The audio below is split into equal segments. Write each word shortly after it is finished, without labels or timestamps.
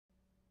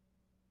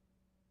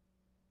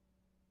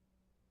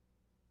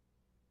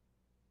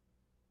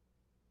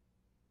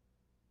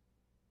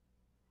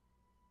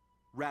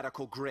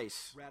Radical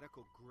grace.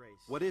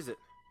 What is it?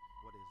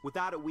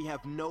 Without it, we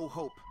have no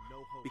hope.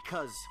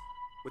 Because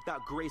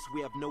without grace,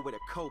 we have nowhere to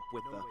cope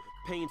with the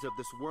pains of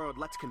this world.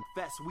 Let's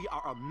confess, we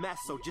are a mess,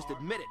 so just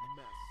admit it.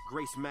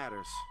 Grace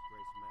matters.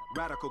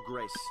 Radical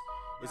grace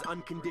is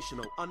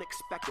unconditional,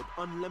 unexpected,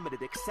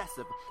 unlimited,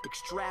 excessive,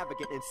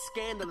 extravagant, and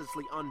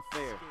scandalously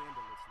unfair.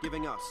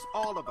 Giving us,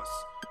 all of us,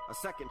 a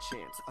second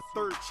chance, a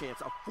third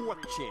chance, a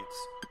fourth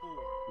chance.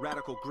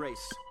 Radical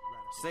grace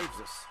saves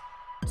us,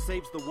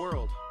 saves the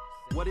world.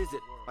 What is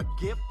it? A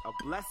gift,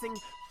 a blessing,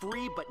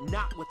 free but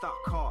not without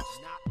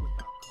cost.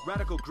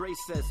 Radical grace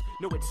says,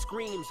 no, it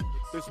screams,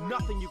 there's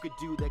nothing you could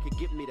do that could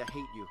get me to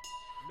hate you.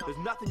 There's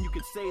nothing you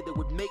could say that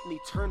would make me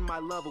turn my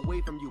love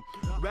away from you.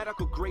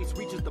 Radical grace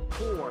reaches the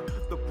poor,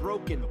 the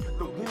broken,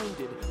 the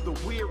wounded,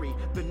 the weary,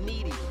 the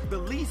needy, the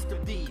least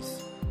of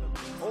these.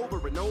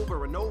 Over and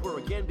over and over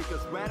again,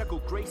 because radical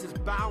grace is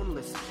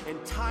boundless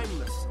and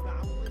timeless.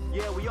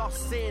 Yeah, we all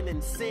sin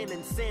and sin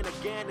and sin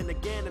again and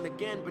again and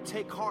again, but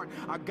take heart,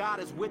 our God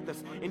is with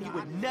us, and He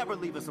would never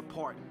leave us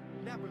apart.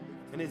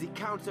 And as He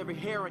counts every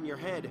hair on your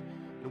head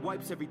and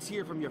wipes every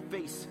tear from your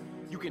face,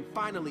 you can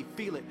finally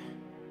feel it.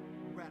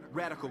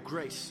 Radical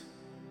grace.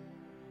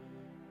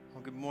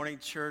 Well, good morning,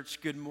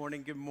 church. Good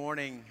morning, good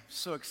morning.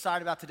 So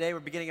excited about today. We're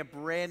beginning a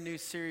brand new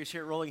series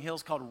here at Rolling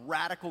Hills called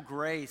Radical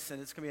Grace,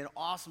 and it's going to be an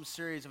awesome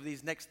series over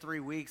these next 3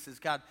 weeks as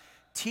God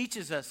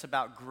teaches us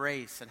about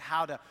grace and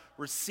how to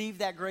receive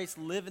that grace,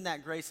 live in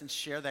that grace, and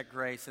share that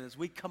grace. And as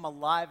we come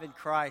alive in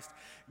Christ,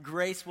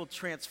 grace will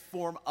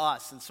transform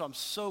us. And so I'm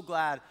so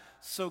glad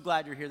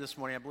you're here this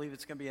morning. I believe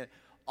it's going to be an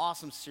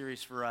awesome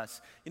series for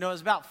us. You know, it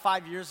was about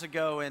 5 years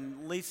ago,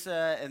 and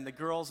Lisa and the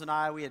girls and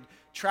I, we had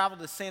traveled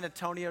to San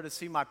Antonio to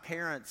see my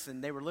parents,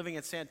 and they were living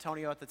in San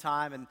Antonio at the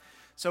time. And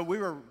so we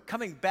were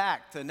coming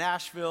back to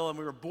Nashville, and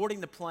we were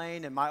boarding the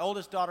plane, and my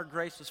oldest daughter,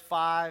 Grace, was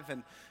 5,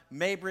 and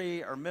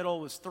Mabry, our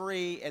middle, was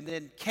 3, and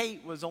then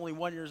Kate was only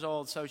 1 year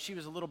old, so she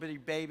was a little bitty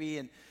baby.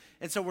 And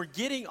so we're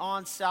getting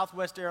on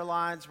Southwest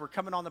Airlines, we're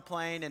coming on the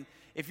plane, and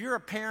if you're a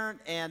parent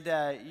and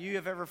you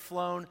have ever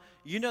flown,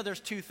 you know there's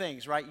two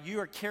things, right? You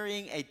are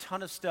carrying a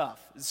ton of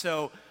stuff.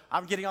 So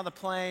I'm getting on the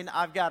plane,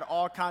 I've got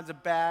all kinds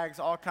of bags,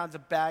 all kinds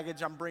of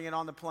baggage I'm bringing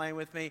on the plane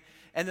with me.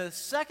 And the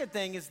second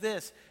thing is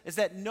this, is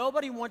that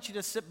nobody wants you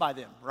to sit by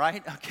them,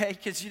 right? Okay,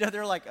 because you know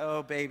they're like,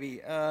 oh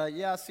baby,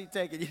 yeah, seat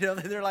taken. You know,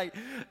 they're like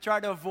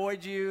trying to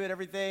avoid you and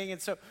everything.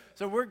 And so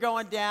we're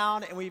going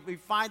down and we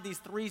find these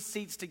 3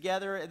 seats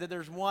together, and then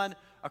there's one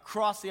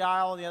across the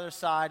aisle on the other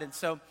side. And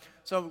so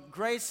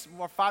Grace,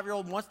 our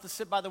 5-year-old, wants to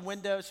sit by the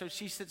window, so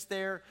she sits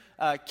there.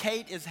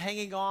 Kate is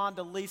hanging on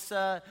to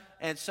Lisa,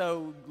 and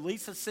so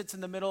Lisa sits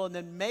in the middle, and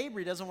then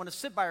Mabry doesn't want to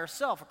sit by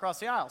herself across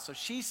the aisle, so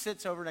she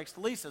sits over next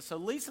to Lisa. So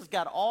Lisa's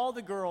got all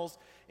the girls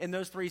in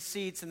those 3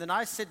 seats, and then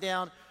I sit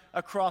down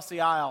across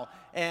the aisle.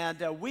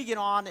 And we get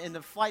on, and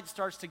the flight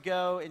starts to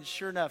go, and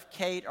sure enough,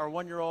 Kate, our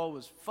 1-year-old,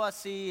 was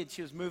fussy, and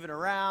she was moving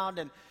around,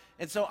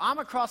 and so I'm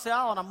across the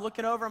aisle, and I'm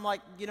looking over. I'm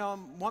like,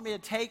 want me to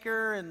take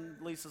her?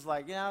 And Lisa's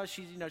like,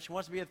 she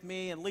wants to be with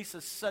me. And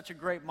Lisa's such a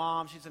great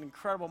mom. She's an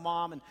incredible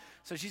mom. And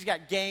so she's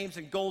got games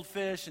and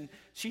goldfish, and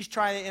she's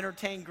trying to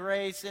entertain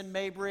Grace and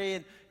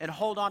Mabry and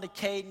hold on to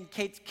Kate. And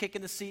Kate's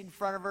kicking the seat in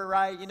front of her,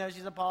 right?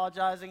 She's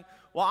apologizing.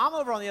 Well, I'm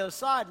over on the other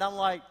side, and I'm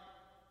like,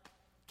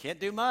 can't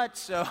do much.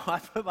 So I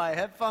put my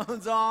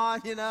headphones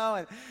on,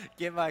 and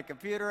get my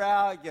computer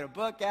out, get a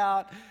book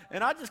out,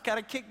 and I just kind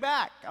of kick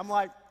back. I'm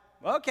like,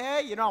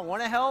 okay, I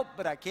want to help,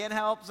 but I can't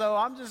help, so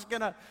I'm just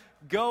going to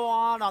go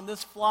on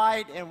this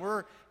flight, and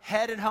we're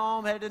headed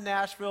to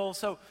Nashville.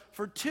 So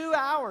for 2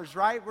 hours,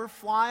 right, we're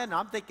flying, and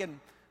I'm thinking,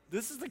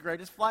 this is the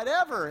greatest flight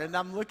ever, and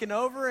I'm looking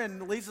over,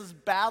 and Lisa's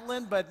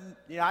battling, but,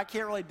 I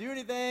can't really do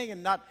anything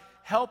and not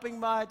helping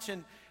much,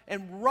 and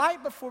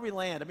right before we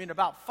land,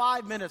 about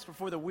 5 minutes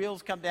before the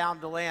wheels come down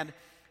to land,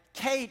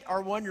 Kate,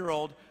 our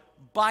 1-year-old,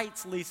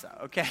 bites Lisa,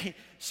 okay?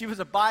 She was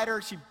a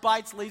biter. She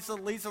bites Lisa.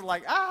 Lisa's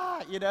like,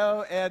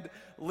 and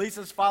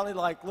Lisa's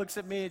finally looks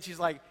at me, and she's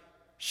like,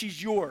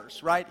 she's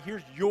yours, right?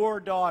 Here's your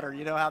daughter.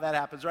 You know how that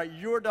happens, right?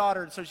 Your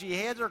daughter. And so she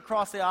hands her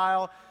across the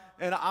aisle,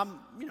 and I'm,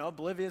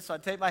 oblivious, so I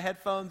take my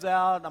headphones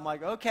out, and I'm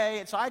like, okay.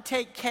 And so I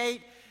take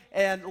Kate,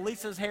 and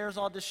Lisa's hair's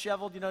all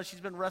disheveled. She's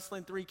been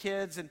wrestling 3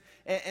 kids, and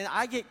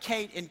I get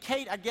Kate, and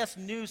Kate, I guess,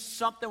 knew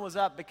something was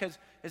up, because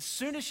as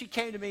soon as she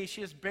came to me,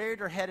 she just buried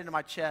her head into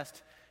my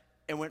chest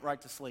and went right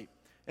to sleep.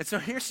 And so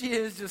here she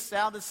is, just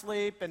sound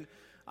asleep, and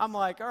I'm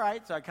like, all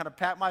right. So I kind of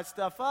pack my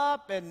stuff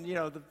up, and,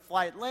 the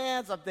flight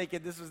lands. I'm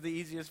thinking this was the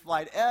easiest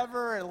flight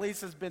ever, and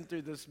Lisa's been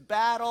through this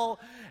battle,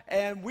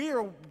 and we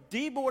are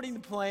deboarding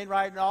the plane,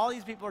 right, and all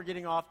these people are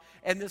getting off,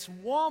 and this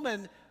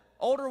woman,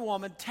 older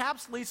woman,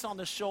 taps Lisa on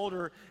the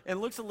shoulder and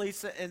looks at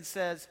Lisa and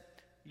says,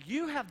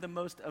 you have the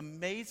most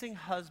amazing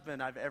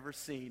husband I've ever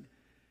seen.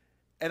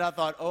 And I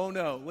thought, oh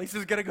no,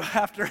 Lisa's going to go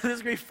after her.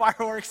 There's going to be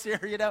fireworks here,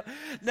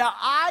 Now,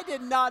 I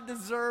did not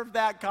deserve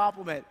that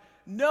compliment.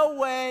 No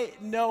way,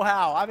 no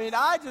how. I mean,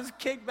 I just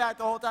kicked back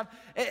the whole time.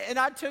 And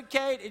I took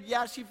Kate, and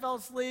yeah, she fell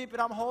asleep,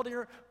 and I'm holding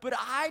her. But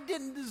I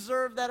didn't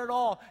deserve that at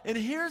all. And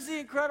here's the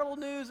incredible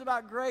news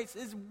about grace,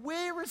 is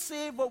we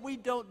receive what we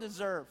don't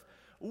deserve.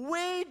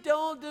 We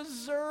don't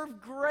deserve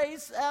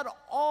grace at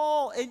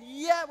all. And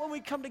yet, when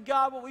we come to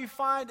God, what we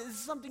find is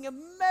something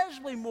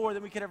immeasurably more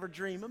than we could ever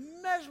dream,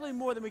 immeasurably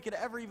more than we could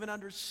ever even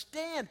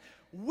understand.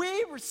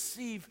 We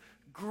receive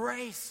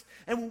grace.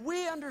 And when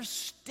we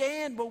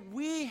understand what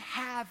we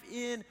have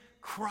in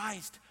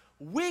Christ,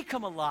 we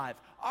come alive.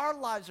 Our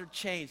lives are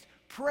changed.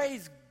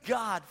 Praise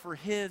God for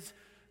His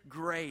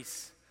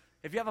grace.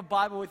 If you have a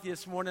Bible with you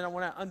this morning, I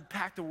want to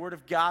unpack the Word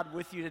of God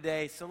with you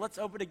today. So let's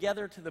open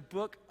together to the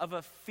book of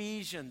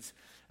Ephesians.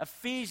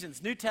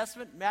 Ephesians, New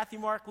Testament, Matthew,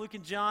 Mark, Luke,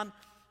 and John,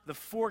 the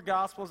four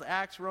Gospels,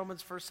 Acts,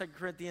 Romans, 1st, 2nd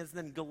Corinthians,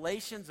 then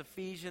Galatians,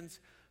 Ephesians,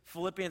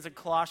 Philippians, and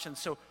Colossians.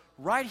 So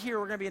right here,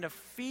 we're going to be in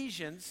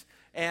Ephesians,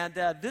 and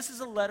this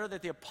is a letter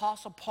that the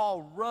Apostle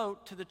Paul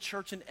wrote to the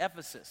church in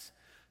Ephesus.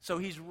 So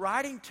he's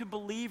writing to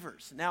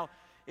believers. Now,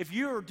 if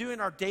you're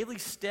doing our daily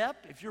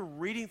step, if you're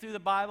reading through the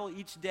Bible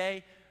each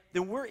day,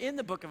 then we're in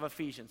the book of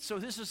Ephesians. So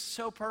this is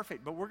so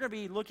perfect. But we're going to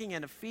be looking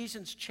at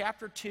Ephesians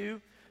chapter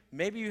 2.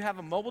 Maybe you have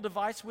a mobile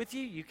device with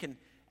you. You can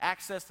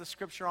access the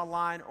scripture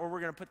online, or we're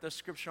going to put the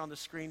scripture on the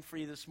screen for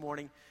you this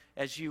morning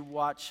as you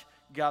watch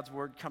God's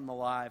word come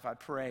alive, I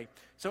pray.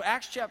 So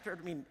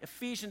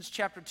Ephesians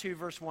chapter 2,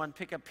 verse 1,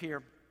 pick up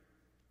here.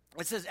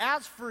 It says,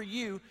 as for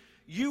you,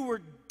 you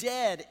were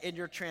dead in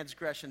your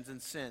transgressions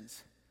and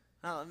sins.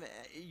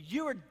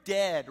 You were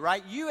dead,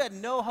 right? You had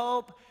no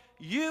hope.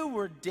 You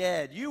were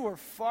dead. You were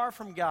far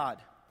from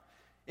God,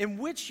 in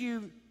which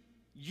you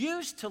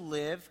used to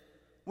live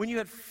when you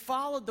had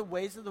followed the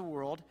ways of the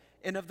world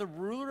and of the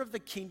ruler of the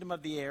kingdom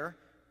of the air,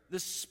 the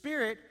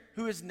Spirit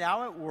who is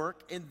now at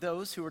work in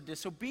those who are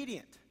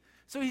disobedient.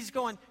 So he's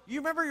going, you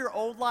remember your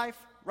old life,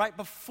 right?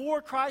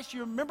 Before Christ,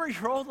 you remember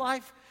your old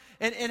life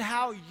and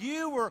how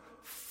you were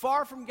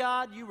far from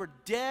God, you were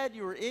dead,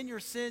 you were in your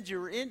sins, you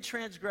were in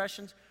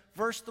transgressions.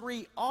 Verse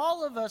 3,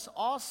 all of us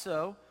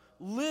also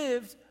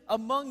lived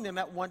among them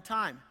at one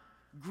time,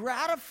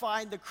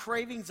 gratifying the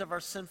cravings of our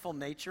sinful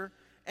nature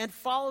and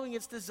following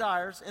its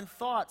desires and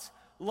thoughts.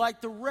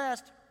 Like the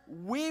rest,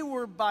 we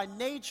were by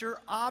nature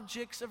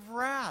objects of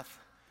wrath.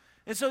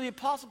 And so the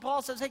Apostle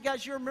Paul says, hey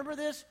guys, you remember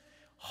this?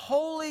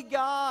 Holy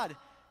God,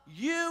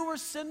 you were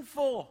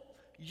sinful.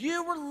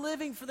 You were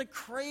living for the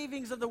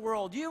cravings of the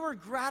world. You were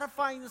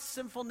gratifying the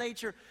sinful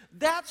nature.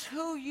 That's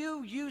who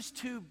you used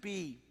to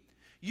be.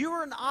 You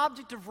were an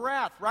object of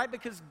wrath, right?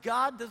 Because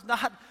God does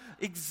not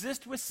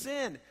exist with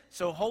sin.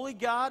 So holy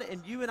God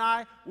and you and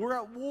I were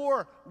at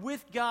war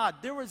with God.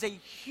 There was a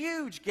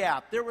huge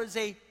gap. There was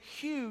a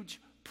huge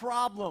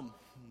problem.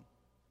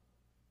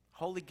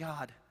 Holy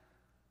God,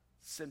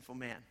 sinful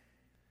man.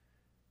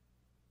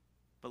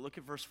 But look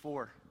at verse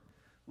 4.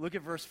 Look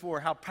at verse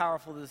 4, how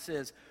powerful this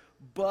is.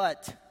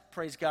 But,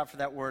 praise God for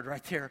that word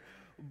right there.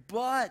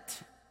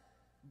 But,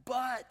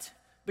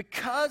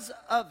 because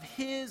of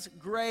His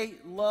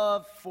great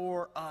love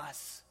for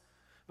us.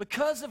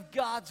 Because of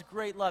God's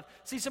great love.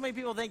 See, so many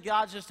people think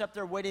God's just up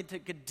there waiting to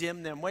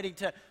condemn them,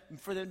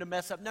 for them to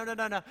mess up. No.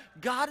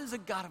 God is a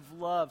God of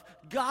love.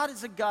 God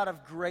is a God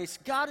of grace.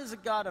 God is a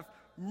God of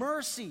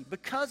mercy.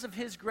 Because of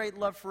His great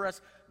love for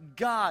us,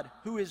 God,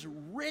 who is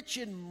rich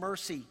in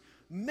mercy,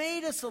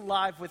 made us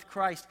alive with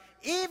Christ,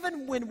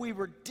 even when we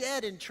were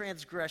dead in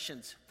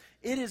transgressions.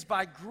 It is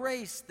by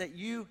grace that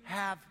you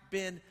have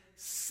been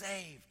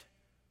saved.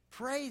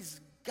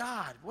 Praise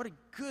God. What a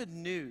good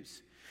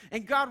news.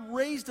 And God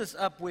raised us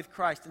up with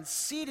Christ and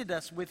seated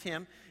us with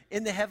Him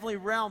in the heavenly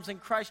realms in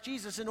Christ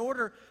Jesus, in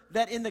order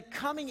that in the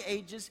coming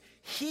ages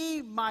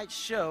He might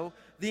show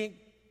the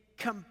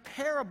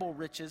incomparable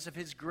riches of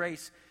His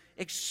grace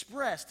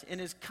expressed in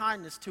His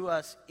kindness to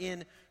us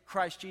in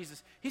Christ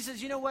Jesus. He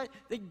says, you know what?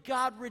 That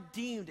God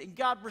redeemed and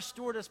God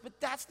restored us, but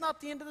that's not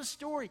the end of the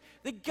story.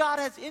 That God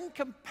has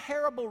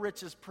incomparable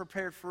riches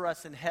prepared for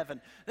us in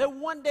heaven. That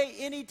one day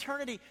in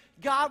eternity,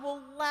 God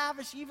will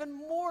lavish even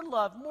more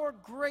love, more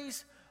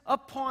grace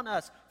upon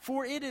us.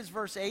 For it is,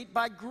 verse 8,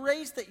 by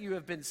grace that you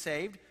have been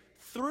saved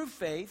through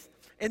faith,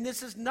 and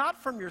this is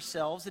not from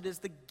yourselves, it is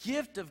the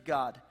gift of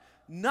God,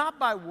 not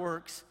by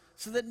works,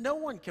 so that no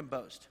one can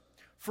boast.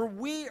 For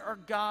we are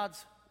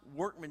God's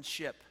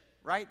workmanship.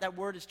 Right? That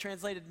word is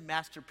translated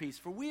masterpiece.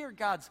 For we are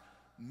God's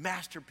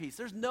masterpiece.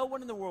 There's no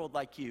one in the world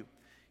like you.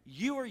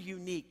 You are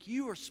unique.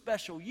 You are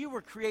special. You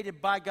were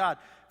created by God.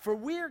 For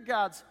we are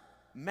God's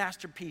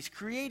masterpiece,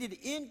 created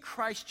in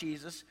Christ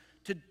Jesus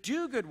to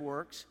do good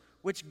works,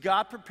 which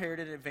God prepared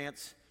in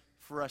advance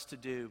for us to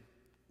do.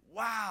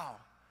 Wow.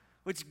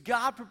 Which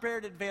God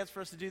prepared in advance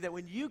for us to do, that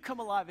when you come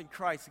alive in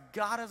Christ,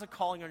 God has a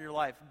calling on your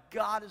life.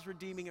 God is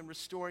redeeming and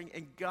restoring,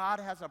 and God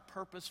has a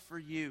purpose for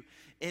you.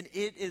 And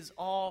it is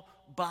all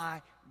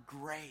by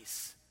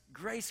grace.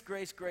 Grace,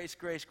 grace, grace,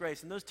 grace,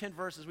 grace. In those 10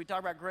 verses, we talk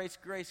about grace,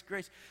 grace,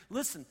 grace.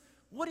 Listen,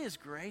 what is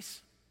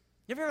grace?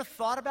 Have you ever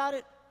thought about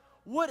it?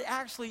 What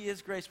actually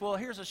is grace? Well,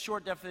 here's a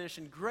short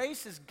definition.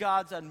 Grace is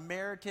God's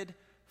unmerited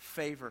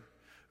favor.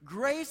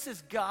 Grace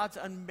is God's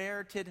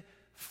unmerited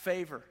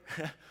favor.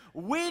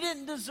 We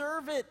didn't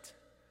deserve it,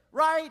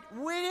 right?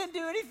 We didn't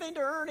do anything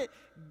to earn it.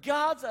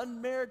 God's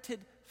unmerited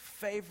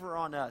favor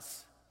on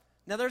us.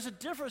 Now, there's a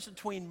difference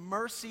between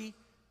mercy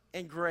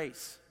and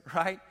grace,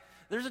 right?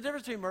 There's a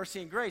difference between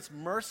mercy and grace.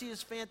 Mercy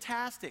is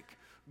fantastic.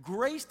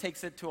 Grace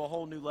takes it to a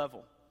whole new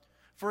level.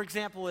 For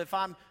example, if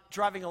I'm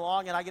driving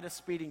along and I get a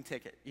speeding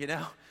ticket,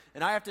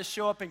 and I have to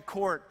show up in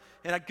court,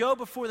 and I go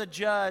before the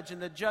judge,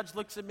 and the judge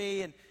looks at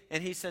me,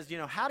 and he says,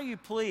 how do you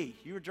plea?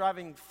 You were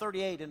driving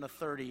 38 in a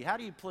 30. How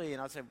do you plea?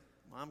 And I say,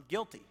 well, I'm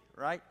guilty,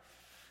 right?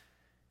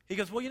 He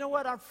goes, well, you know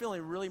what? I'm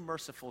feeling really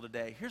merciful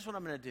today. Here's what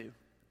I'm going to do.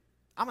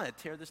 I'm going to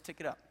tear this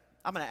ticket up.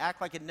 I'm going to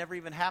act like it never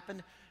even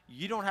happened.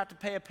 You don't have to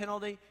pay a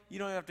penalty. You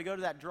don't have to go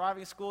to that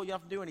driving school. You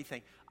don't have to do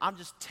anything. I'm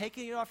just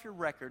taking it off your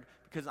record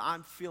because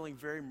I'm feeling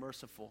very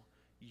merciful.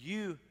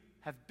 You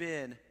have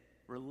been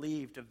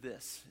relieved of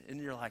this. And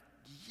you're like,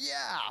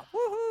 yeah,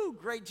 woohoo,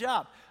 great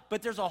job.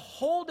 But there's a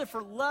whole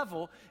different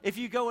level if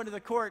you go into the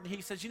court and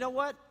he says, you know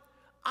what?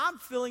 I'm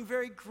feeling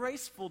very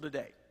graceful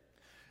today.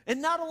 And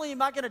not only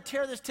am I going to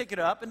tear this ticket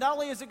up, and not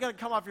only is it going to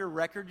come off your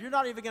record, you're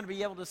not even going to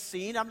be able to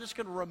see it. I'm just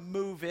going to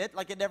remove it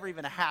like it never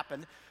even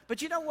happened.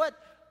 But you know what?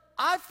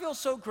 I feel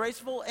so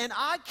graceful, and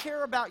I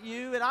care about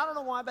you, and I don't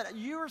know why, but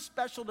you are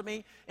special to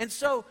me. And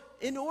so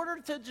in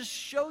order to just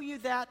show you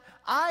that,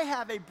 I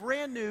have a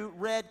brand new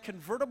red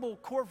convertible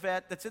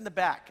Corvette that's in the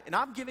back, and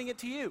I'm giving it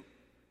to you.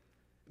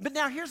 But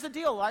now here's the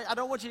deal. I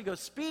don't want you to go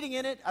speeding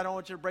in it. I don't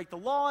want you to break the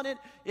law in it.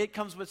 It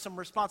comes with some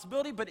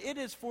responsibility, but it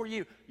is for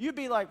you. You'd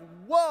be like,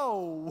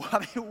 whoa,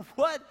 I mean,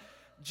 what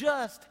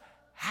just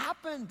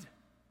happened?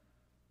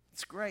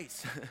 It's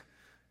grace.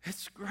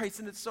 It's grace,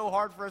 and it's so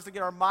hard for us to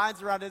get our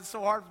minds around it. It's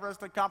so hard for us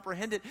to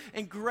comprehend it.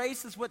 And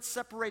grace is what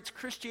separates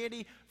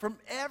Christianity from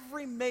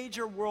every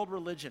major world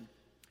religion.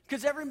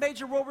 Because every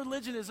major world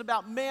religion is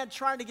about man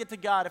trying to get to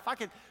God. If I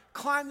could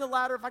climb the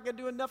ladder, if I could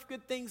do enough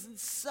good things, and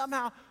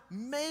somehow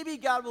maybe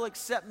God will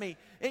accept me.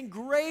 And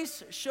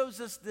grace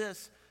shows us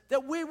this,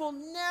 that we will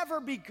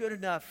never be good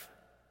enough.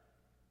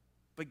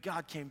 But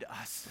God came to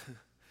us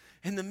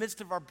in the midst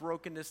of our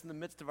brokenness, in the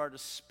midst of our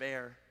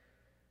despair,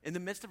 in the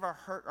midst of our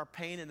hurt, our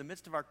pain, in the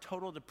midst of our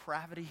total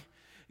depravity.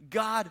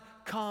 God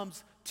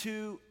comes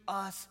to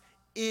us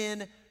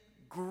in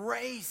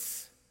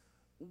grace.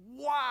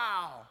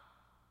 Wow.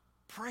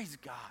 Praise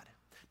God.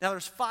 Now,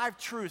 there's 5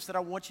 truths that I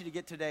want you to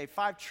get today.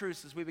 5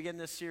 truths as we begin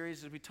this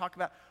series, as we talk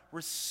about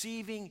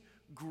receiving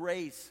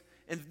grace.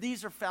 And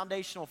these are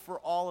foundational for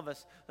all of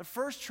us. The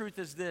first truth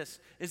is this,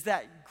 is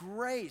that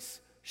grace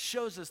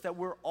shows us that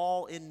we're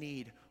all in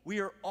need.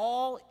 We are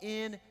all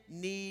in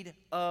need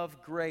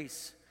of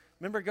grace.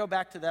 Remember, go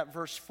back to that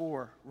verse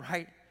 4,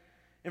 right?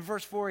 In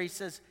verse 4, he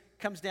says,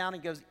 comes down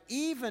and goes,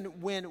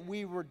 even when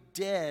we were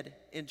dead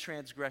in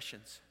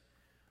transgressions.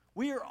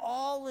 We are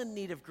all in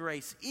need of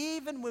grace.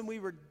 Even when we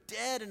were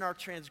dead in our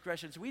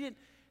transgressions, we didn't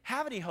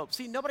have any hope.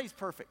 See, nobody's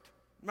perfect,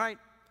 right?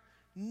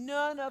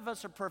 None of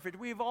us are perfect.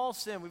 We've all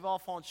sinned. We've all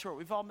fallen short.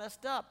 We've all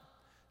messed up.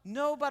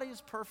 Nobody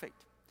is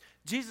perfect.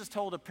 Jesus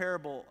told a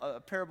parable.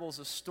 A parable is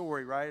a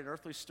story, right? An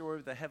earthly story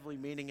with a heavenly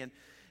meaning.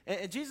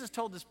 And Jesus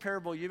told this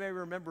parable. You may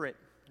remember it.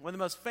 One of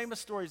the most famous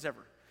stories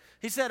ever.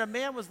 He said a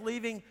man was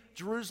leaving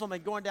Jerusalem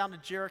and going down to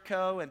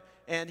Jericho.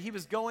 And he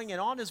was going,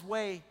 and on his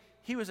way,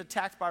 he was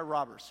attacked by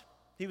robbers.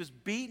 He was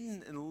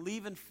beaten and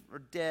leaving for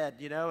dead,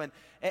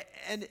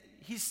 and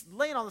he's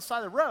laying on the side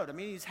of the road. I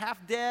mean, he's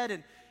half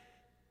dead,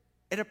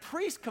 and a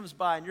priest comes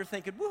by, and you're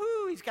thinking,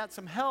 woohoo, he's got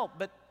some help,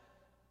 but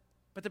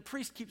the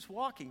priest keeps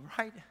walking,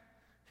 right?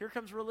 Here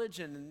comes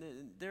religion,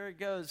 and there it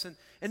goes.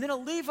 And then a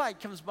Levite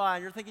comes by,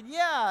 and you're thinking,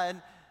 yeah,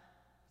 and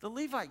the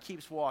Levite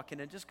keeps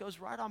walking and just goes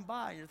right on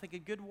by, and you're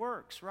thinking, good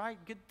works, right?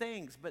 Good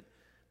things,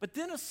 but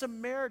then a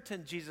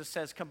Samaritan, Jesus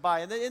says, come by,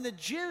 and the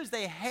Jews,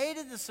 they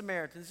hated the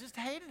Samaritans, just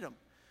hated them.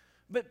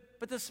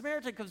 But the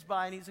Samaritan comes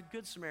by, and he's a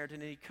good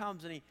Samaritan, and he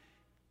comes and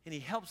he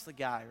helps the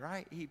guy,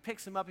 right? He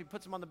picks him up, he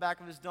puts him on the back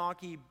of his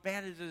donkey, he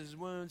bandages his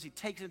wounds, he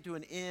takes him to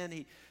an inn,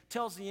 he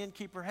tells the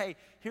innkeeper, hey,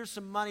 here's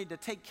some money to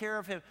take care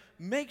of him.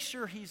 Make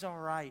sure he's all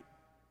right.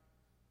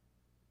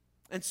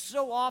 And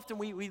so often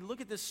we look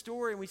at this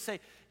story and we say,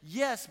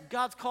 yes,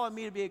 God's calling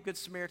me to be a good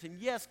Samaritan.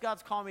 Yes,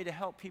 God's calling me to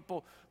help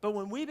people. But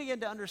when we begin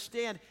to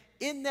understand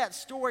in that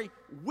story,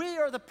 we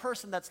are the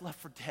person that's left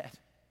for dead.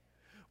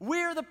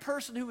 We are the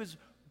person who is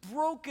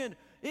broken.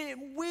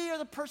 We are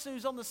the person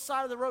who's on the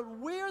side of the road.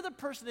 We are the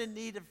person in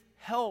need of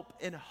help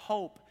and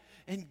hope.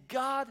 And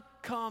God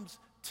comes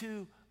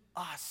to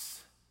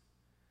us.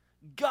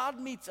 God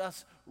meets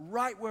us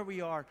right where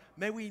we are.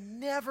 May we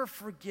never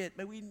forget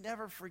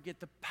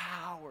the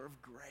power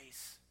of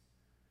grace.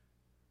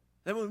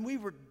 That when we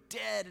were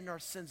dead in our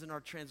sins and our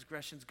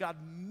transgressions, God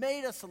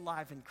made us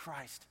alive in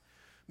Christ.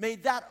 May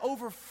that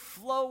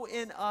overflow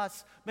in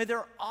us. May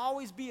there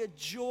always be a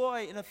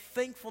joy and a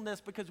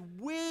thankfulness because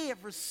we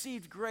have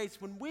received grace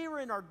when we were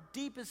in our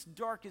deepest,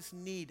 darkest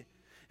need.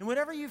 And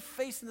whatever you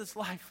face in this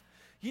life,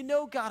 you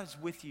know God is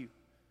with you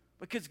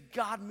because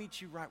God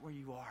meets you right where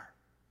you are.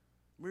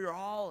 We are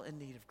all in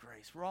need of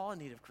grace. We're all in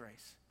need of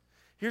grace.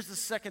 Here's the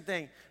second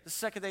thing. The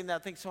second thing that I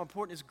think is so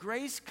important is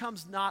grace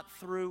comes not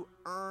through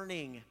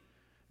earning.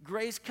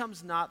 Grace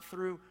comes not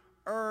through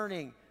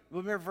earning.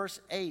 Remember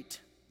verse 8,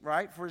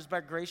 right? For it is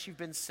by grace you've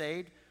been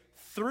saved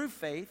through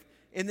faith,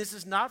 and this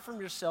is not from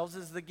yourselves, it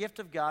is the gift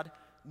of God,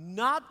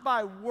 not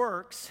by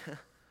works,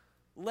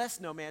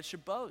 lest no man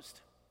should boast.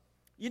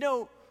 You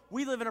know,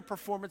 we live in a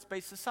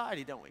performance-based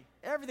society, don't we?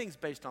 Everything's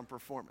based on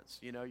performance.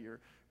 You know, your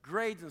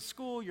grades in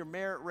school, your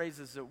merit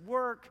raises at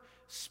work,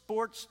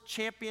 sports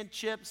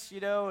championships,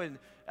 you know, and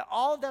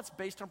all of that's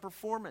based on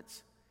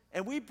performance.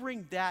 And we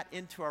bring that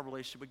into our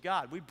relationship with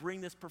God. We bring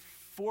this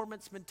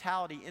performance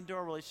mentality into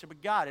our relationship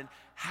with God. And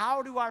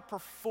how do I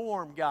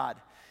perform, God?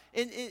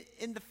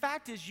 And the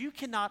fact is, you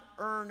cannot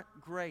earn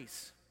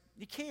grace.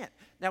 You can't.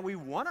 Now, we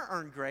want to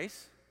earn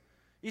grace.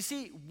 You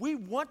see, we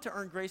want to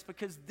earn grace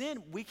because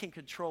then we can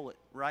control it,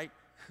 right?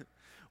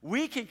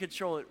 We can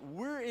control it.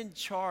 We're in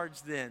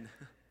charge then.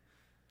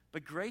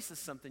 But grace is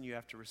something you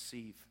have to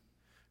receive.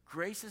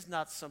 Grace is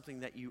not something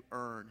that you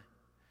earn.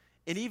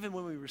 And even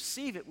when we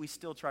receive it, we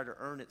still try to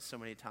earn it so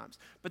many times.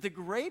 But the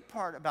great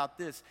part about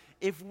this,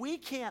 if we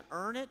can't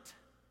earn it,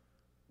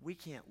 we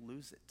can't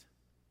lose it.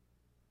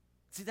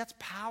 See, that's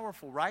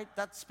powerful, right?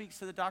 That speaks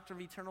to the doctrine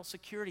of eternal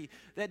security.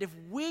 That if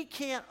we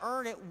can't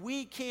earn it,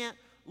 we can't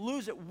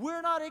lose it.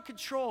 We're not in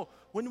control.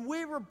 When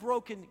we were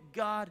broken,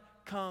 God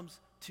comes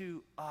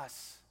to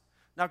us.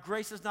 Now,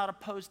 grace is not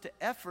opposed to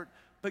effort,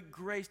 but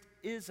grace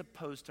is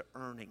opposed to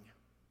earning.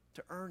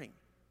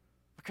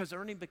 Because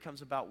earning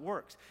becomes about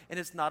works. And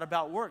it's not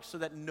about works so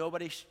that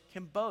nobody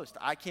can boast.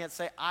 I can't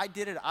say, I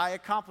did it, I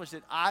accomplished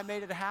it, I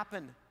made it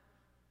happen.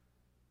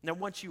 Now,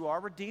 once you are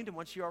redeemed and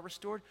once you are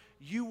restored,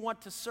 you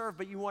want to serve,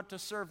 but you want to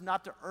serve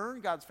not to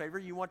earn God's favor.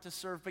 You want to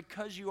serve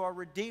because you are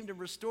redeemed and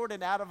restored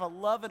and out of a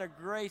love and a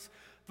grace.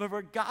 But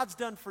what God's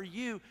done for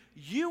you,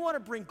 you want to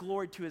bring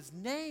glory to his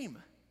name.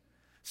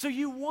 So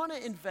you want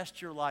to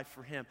invest your life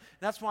for him.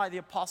 That's why the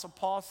Apostle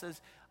Paul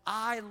says,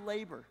 I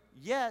labor,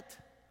 yet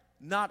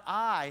not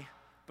I,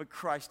 but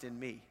Christ in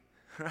me.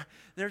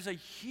 There's a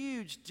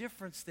huge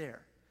difference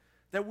there.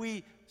 That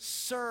we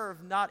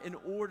serve not in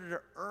order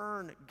to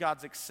earn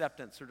God's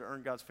acceptance or to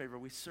earn God's favor.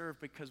 We serve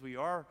because we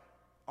are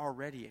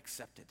already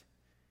accepted.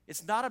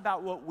 It's not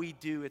about what we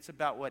do, it's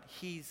about what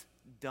he's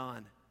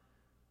done.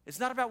 It's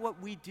not about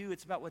what we do,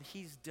 it's about what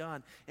he's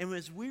done. And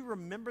as we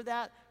remember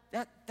that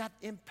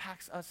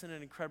impacts us in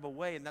an incredible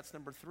way. And that's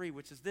number 3,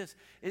 which is this,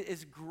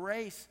 is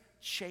grace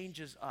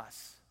changes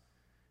us.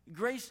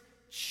 Grace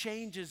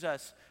changes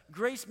us.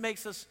 Grace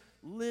makes us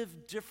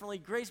live differently.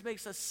 Grace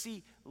makes us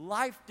see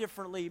life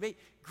differently.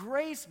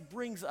 Grace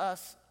brings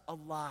us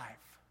alive.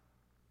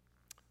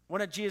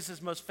 One of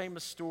Jesus' most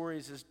famous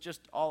stories is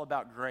just all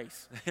about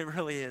grace. It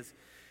really is.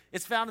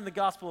 It's found in the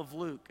Gospel of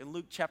Luke, in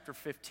Luke chapter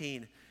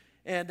 15.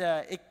 And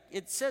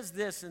it says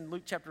this in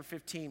Luke chapter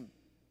 15.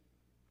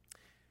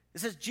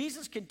 It says,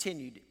 Jesus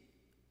continued,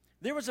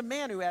 there was a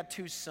man who had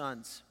 2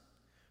 sons.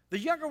 The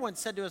younger one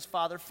said to his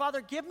father,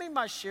 Father, give me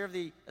my share of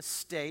the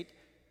estate.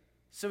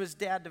 So his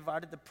dad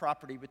divided the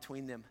property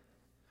between them.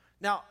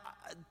 Now,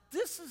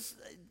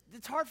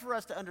 it's hard for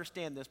us to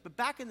understand this, but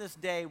back in this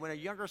day, when a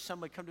younger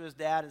son would come to his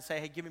dad and say,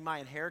 hey, give me my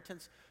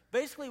inheritance,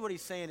 basically what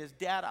he's saying is,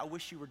 Dad, I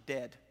wish you were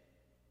dead.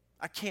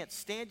 I can't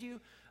stand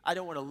you. I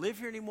don't want to live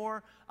here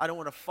anymore. I don't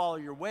want to follow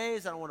your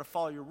ways. I don't want to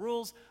follow your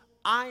rules.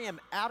 I am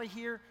out of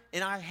here,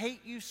 and I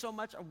hate you so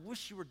much. I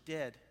wish you were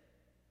dead.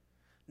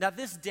 Now,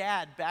 this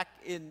dad, back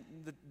in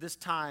this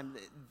time,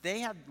 they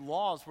had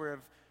laws where if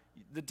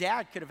the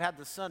dad could have had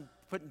the son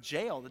put in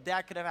jail. The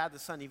dad could have had the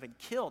son even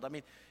killed. I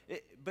mean,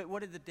 but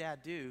what did the dad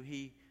do?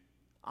 He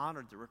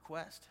honored the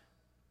request,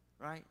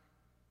 right?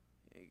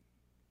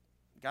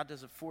 God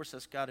doesn't force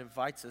us. God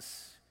invites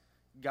us.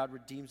 God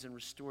redeems and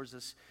restores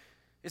us.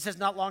 It says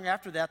not long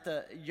after that,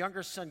 the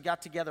younger son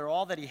got together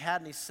all that he had,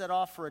 and he set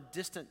off for a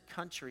distant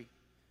country.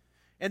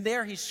 And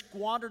there he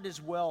squandered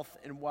his wealth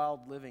in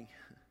wild living.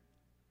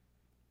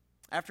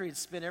 After he had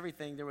spent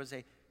everything, there was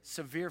a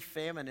severe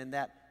famine in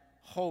that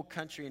whole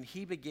country, and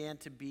he began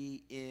to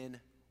be in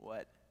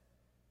what?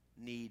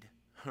 Need,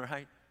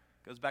 right?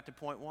 Goes back to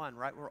point 1,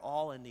 right? We're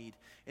all in need.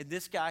 And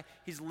this guy,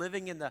 he's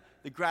living in the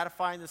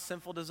gratifying the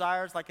sinful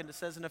desires, like it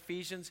says in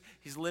Ephesians.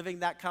 He's living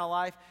that kind of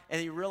life,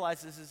 and he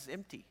realizes it's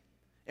empty.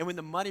 And when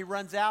the money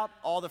runs out,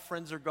 all the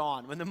friends are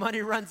gone. When the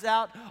money runs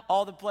out,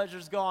 all the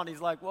pleasure's gone.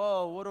 He's like,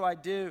 whoa, what do I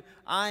do?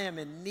 I am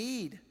in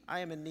need. I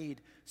am in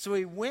need. So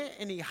he went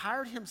and he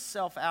hired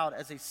himself out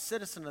as a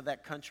citizen of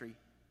that country,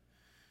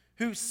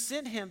 who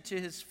sent him to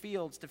his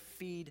fields to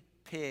feed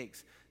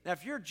pigs. Now,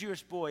 if you're a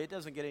Jewish boy, it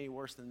doesn't get any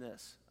worse than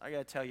this. I got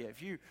to tell you,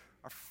 if you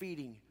are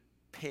feeding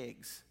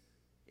pigs,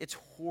 it's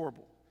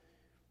horrible.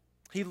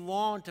 He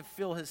longed to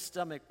fill his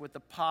stomach with the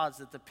pods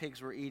that the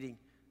pigs were eating,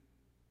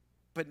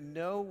 but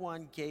no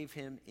one gave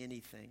him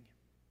anything.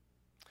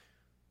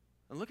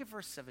 And look at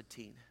verse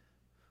 17.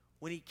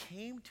 When he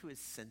came to his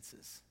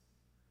senses,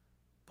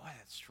 boy,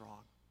 that's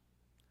strong.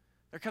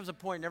 There comes a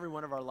point in every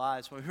one of our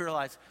lives when we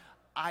realize,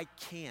 I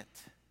can't.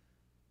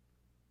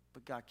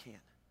 But God can.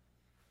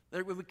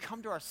 When we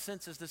come to our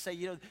senses to say,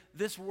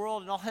 this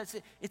world and all that,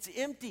 it's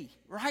empty,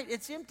 right?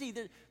 It's empty.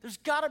 There's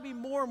got to be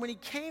more. And when he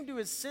came to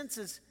his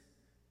senses,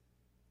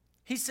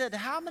 he said,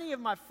 how many of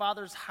my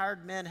father's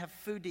hired men have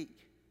food to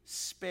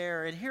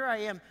spare? And here I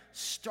am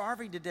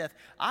starving to death.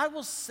 I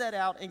will set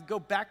out and go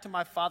back to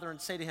my father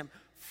and say to him,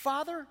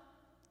 Father,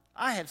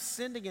 I have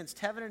sinned against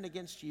heaven and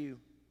against you.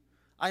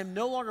 I am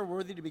no longer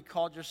worthy to be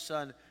called your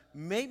son.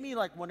 Make me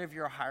like one of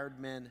your hired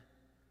men.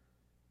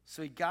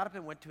 So he got up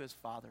and went to his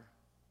father.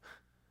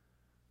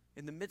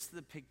 In the midst of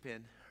the pig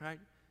pen, right?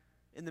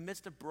 In the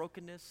midst of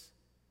brokenness.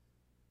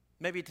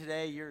 Maybe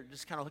today you're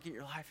just kind of looking at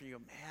your life and you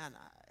go, man,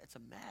 it's a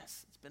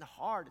mess. It's been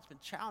hard. It's been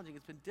challenging.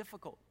 It's been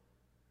difficult.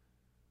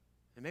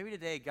 And maybe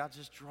today God's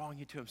just drawing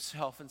you to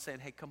himself and saying,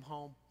 hey, come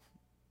home.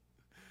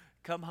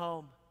 Come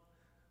home.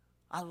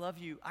 I love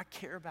you. I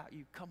care about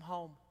you. Come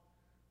home.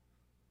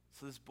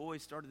 So this boy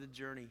started the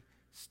journey,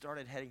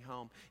 started heading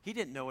home. He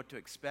didn't know what to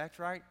expect,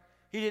 right?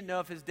 He didn't know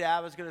if his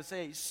dad was going to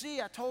say,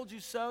 see, I told you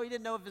so. He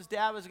didn't know if his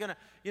dad was going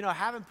to,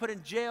 have him put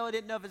in jail. He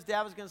didn't know if his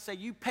dad was going to say,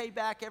 you pay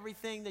back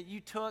everything that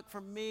you took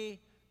from me.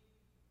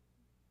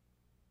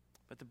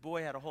 But the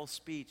boy had a whole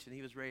speech, and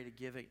he was ready to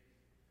give it.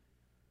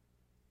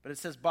 But it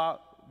says,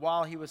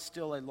 while he was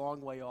still a long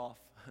way off.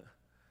 I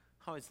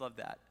always love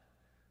that.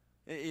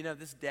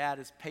 This dad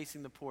is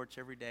pacing the porch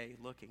every day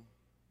looking.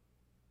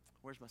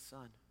 Where's my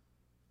son?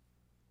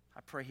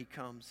 I pray he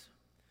comes.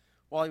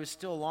 While he was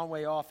still a long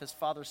way off, his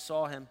father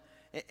saw him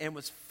and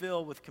was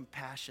filled with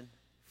compassion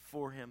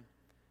for him.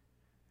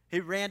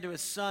 He ran to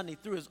his son, he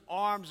threw his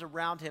arms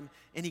around him,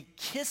 and he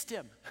kissed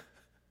him.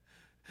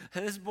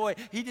 And this boy,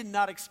 he did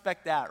not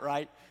expect that,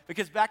 right?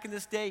 Because back in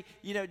this day,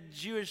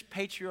 Jewish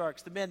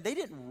patriarchs, the men, they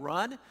didn't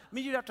run. I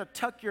mean, you'd have to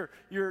tuck your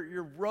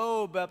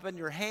robe up in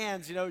your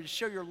hands, to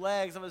show your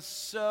legs. That was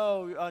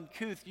so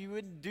uncouth. You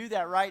wouldn't do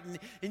that, right?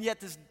 And yet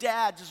this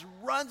dad just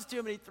runs to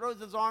him, and he throws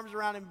his arms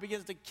around him and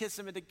begins to kiss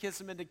him and to kiss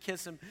him and to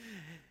kiss him.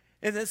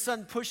 And the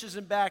son pushes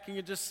him back, and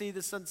you just see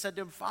the son said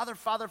to him, Father,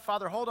 Father,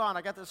 Father, hold on.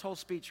 I got this whole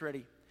speech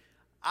ready.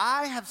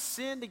 I have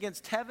sinned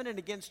against heaven and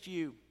against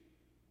you.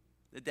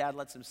 The dad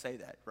lets him say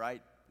that,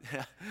 right?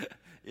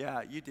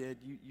 Yeah, you did.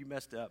 You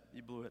messed up.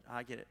 You blew it.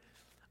 I get it.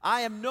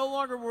 I am no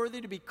longer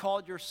worthy to be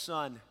called your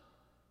son.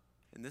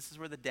 And this is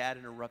where the dad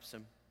interrupts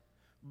him.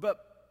 But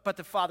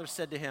the father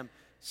said to him,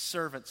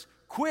 servants,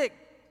 quick,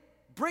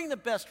 bring the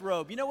best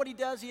robe. You know what he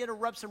does? He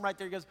interrupts him right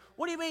there. He goes,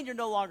 what do you mean you're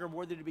no longer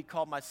worthy to be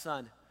called my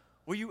son?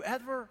 Were you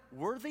ever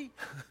worthy?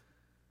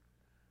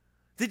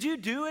 Did you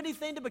do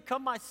anything to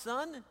become my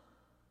son?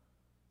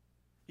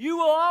 You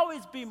will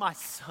always be my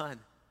son.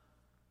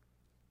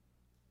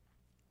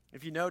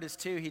 If you notice,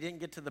 too, he didn't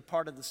get to the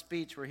part of the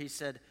speech where he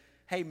said,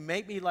 hey,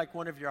 make me like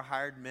one of your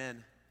hired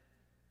men.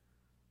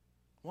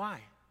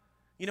 Why?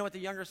 You know what the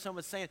younger son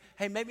was saying?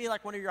 Hey, make me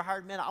like one of your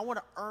hired men. I want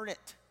to earn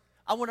it.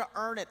 I want to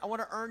earn it. I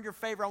want to earn your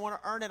favor. I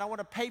want to earn it. I want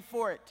to pay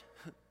for it.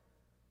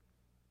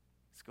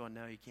 He's going,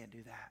 no, you can't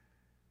do that.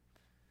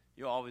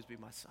 You'll always be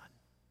my son.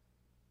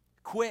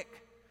 Quick,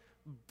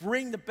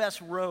 bring the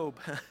best robe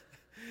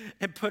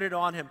and put it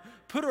on him.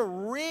 Put a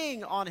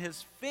ring on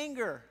his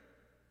finger.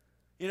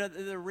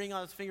 The ring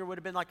on his finger would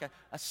have been like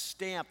a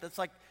stamp. That's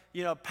like,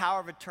 power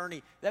of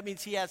attorney. That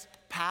means he has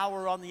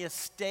power on the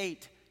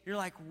estate. You're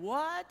like,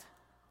 what?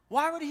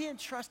 Why would he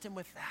entrust him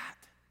with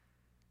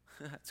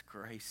that? That's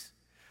grace.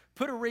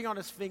 Put a ring on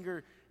his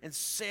finger and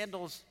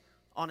sandals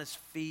on his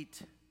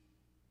feet.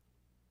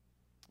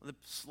 The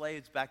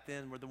slaves back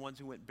then were the ones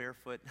who went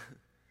barefoot.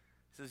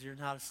 He says, you're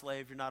not a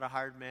slave. You're not a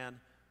hired man.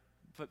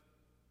 Put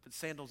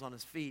sandals on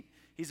his feet.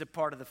 He's a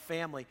part of the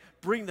family.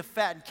 Bring the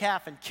fattened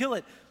calf and kill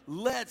it.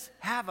 Let's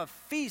have a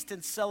feast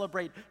and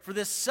celebrate. For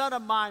this son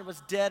of mine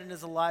was dead and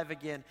is alive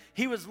again.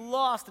 He was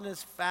lost and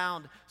is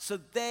found. So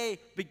they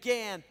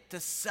began to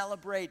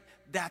celebrate.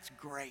 That's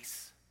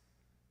grace.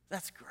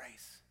 That's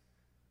grace.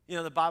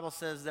 The Bible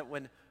says that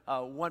when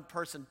one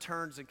person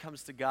turns and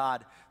comes to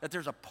God, that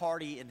there's a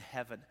party in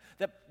heaven.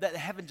 That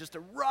heaven just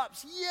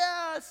erupts.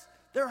 Yes,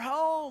 they're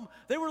home.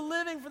 They were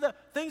living for the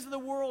things of the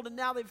world, and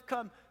now they've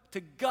come to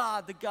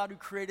God, the God who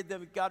created them,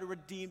 the God who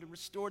redeemed and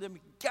restored them.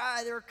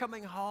 God, they're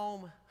coming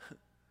home.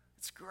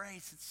 It's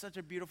grace. It's such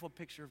a beautiful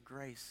picture of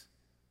grace.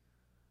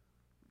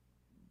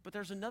 But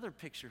there's another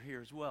picture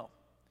here as well.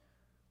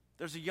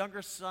 There's a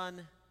younger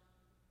son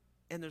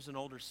and there's an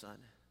older son.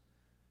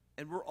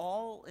 And we're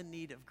all in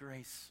need of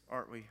grace,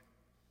 aren't we?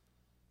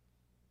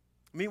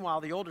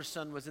 Meanwhile, the older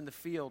son was in the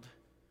field.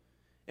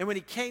 And when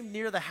he came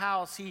near the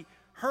house, he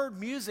heard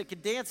music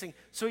and dancing.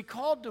 So he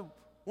called to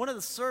one of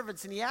the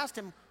servants and he asked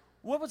him,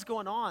 what was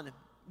going on?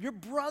 Your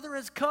brother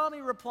has come, he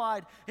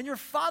replied, and your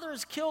father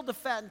has killed the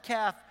fattened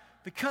calf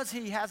because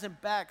he has him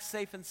back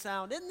safe and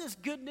sound. Isn't this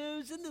good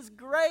news? Isn't this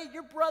great?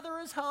 Your brother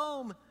is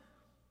home.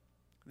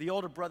 The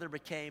older brother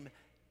became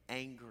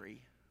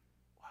angry.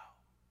 Wow.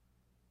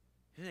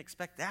 You didn't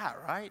expect that,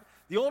 right?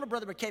 The older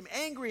brother became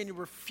angry and he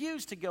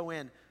refused to go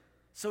in.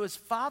 So his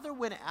father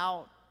went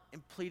out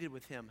and pleaded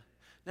with him.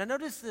 Now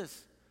notice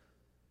this.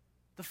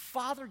 The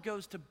father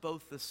goes to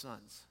both the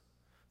sons.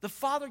 The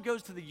father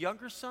goes to the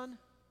younger son,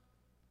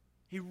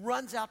 He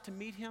runs out to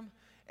meet him,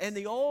 and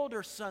the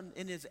older son,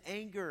 in his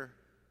anger,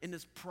 in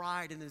his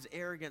pride, in his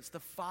arrogance, the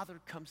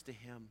father comes to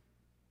him.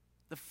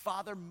 The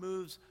father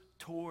moves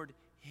toward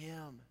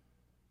him.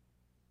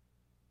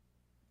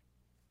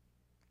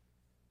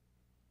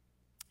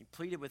 He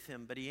pleaded with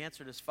him, but he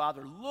answered his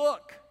father,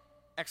 "Look!"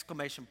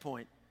 Exclamation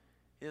point.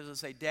 He doesn't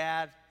say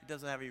dad. He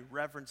doesn't have any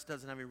reverence,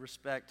 doesn't have any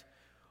respect.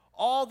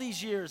 All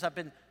these years I've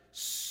been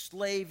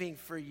slaving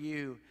for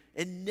you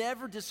and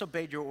never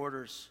disobeyed your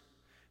orders.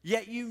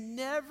 Yet you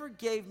never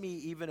gave me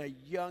even a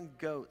young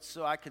goat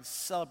so I could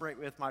celebrate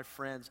with my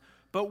friends.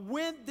 But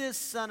when this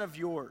son of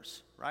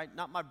yours, right,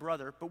 not my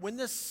brother, but when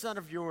this son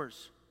of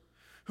yours,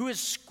 who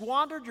has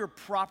squandered your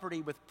property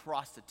with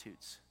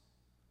prostitutes.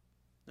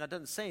 Now, it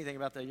doesn't say anything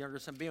about the younger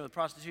son being with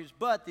prostitutes,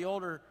 but the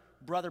older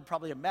brother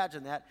probably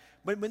imagined that.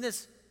 But when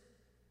this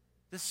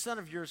son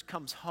of yours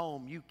comes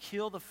home, you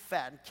kill the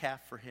fattened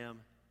calf for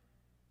him.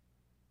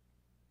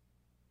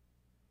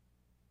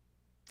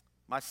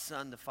 My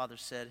son, the father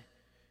said,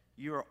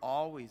 you are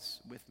always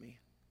with me,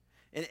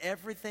 and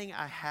everything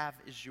I have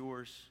is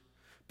yours.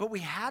 But we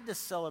had to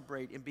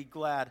celebrate and be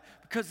glad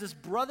because this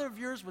brother of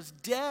yours was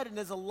dead and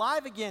is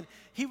alive again.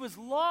 He was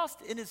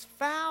lost and is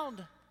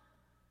found.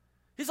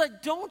 He's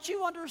like, don't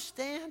you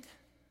understand?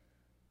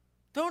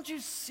 Don't you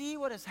see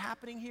what is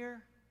happening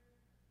here?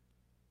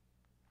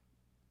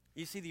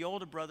 You see, the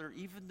older brother,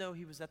 even though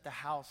he was at the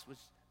house,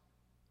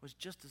 was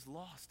just as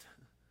lost.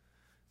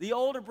 The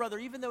older brother,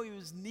 even though he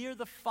was near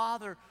the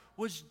father,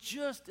 was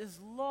just as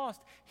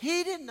lost.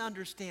 He didn't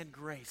understand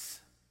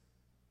grace.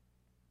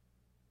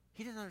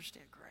 He didn't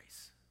understand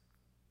grace.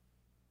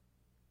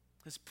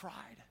 His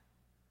pride.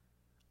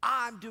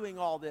 I'm doing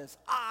all this.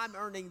 I'm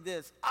earning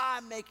this.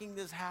 I'm making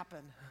this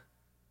happen.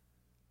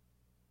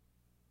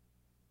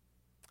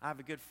 I have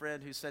a good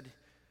friend who said,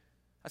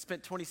 I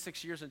spent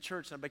 26 years in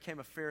church and I became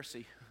a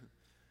Pharisee.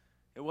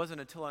 It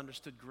wasn't until I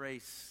understood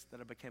grace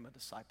that I became a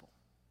disciple.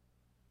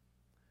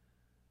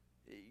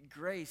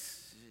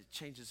 Grace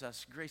changes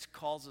us. Grace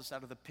calls us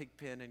out of the pig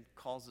pen and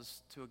calls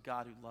us to a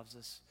God who loves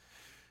us.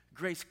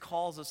 Grace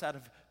calls us out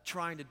of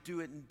trying to do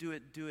it,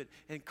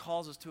 and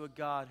calls us to a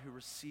God who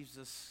receives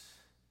us.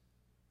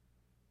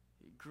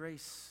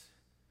 Grace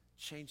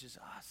changes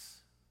us.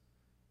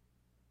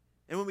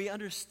 And when we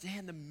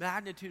understand the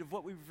magnitude of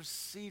what we've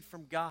received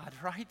from God,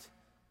 right?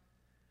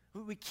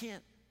 We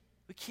can't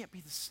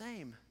be the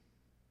same.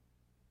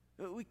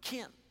 We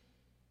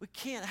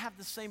can't have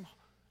the same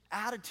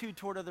attitude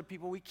toward other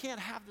people. We can't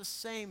have the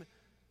same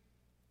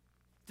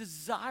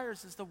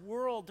desires as the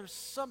world. There's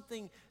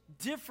something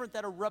different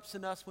that erupts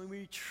in us when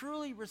we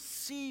truly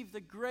receive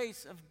the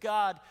grace of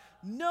God,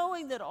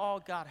 knowing that all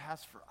God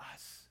has for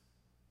us.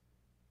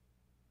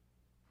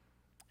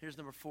 Here's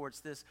number 4.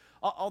 It's this.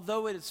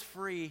 Although it is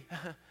free,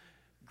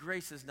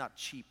 grace is not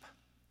cheap.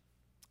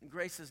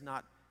 Grace is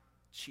not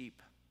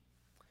cheap.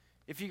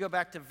 If you go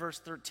back to verse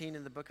 13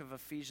 in the book of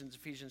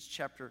Ephesians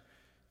chapter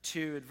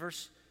 2, in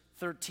verse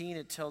 13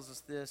 it tells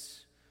us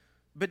this.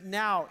 But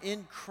now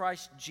in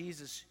Christ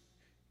Jesus,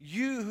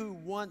 you who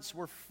once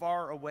were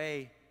far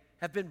away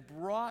have been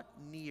brought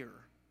near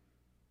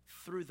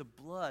through the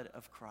blood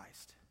of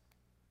Christ.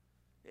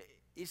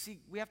 You see,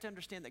 we have to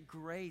understand that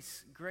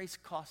grace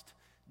cost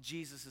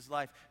Jesus his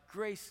life.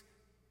 Grace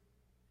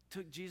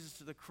took Jesus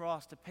to the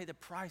cross to pay the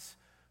price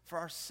for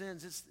our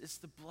sins. It's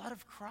the blood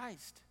of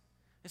Christ.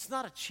 It's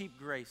not a cheap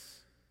grace.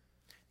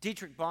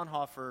 Dietrich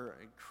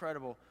Bonhoeffer,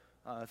 incredible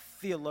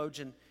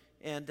theologian,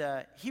 and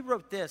he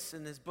wrote this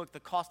in his book, The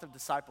Cost of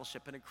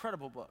Discipleship, an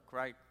incredible book,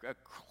 right? A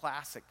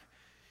classic.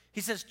 He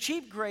says,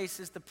 cheap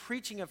grace is the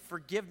preaching of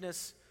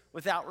forgiveness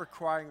without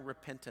requiring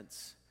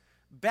repentance.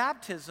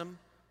 Baptism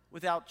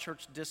without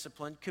church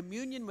discipline.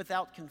 Communion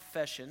without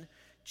confession.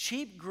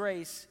 Cheap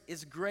grace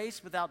is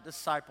grace without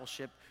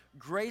discipleship.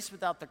 Grace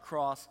without the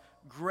cross.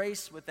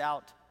 Grace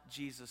without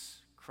Jesus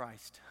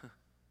Christ.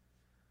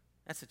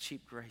 That's a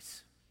cheap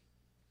grace.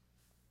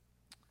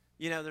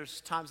 You know, there's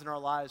times in our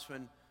lives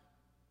when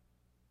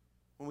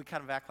we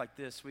kind of act like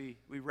this. We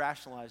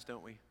rationalize,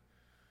 don't we?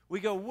 We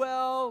go,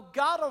 well,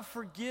 God will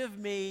forgive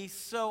me,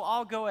 so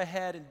I'll go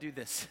ahead and do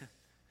this.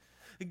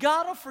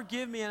 God will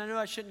forgive me, and I know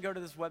I shouldn't go to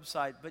this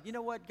website, but you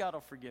know what? God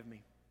will forgive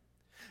me.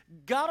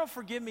 God will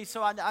forgive me,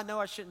 so I know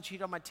I shouldn't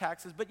cheat on my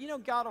taxes, but you know,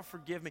 God will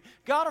forgive me.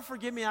 God will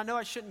forgive me, I know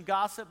I shouldn't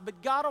gossip,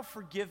 but God will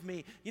forgive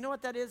me. You know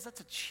what that is? That's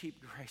a cheap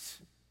grace.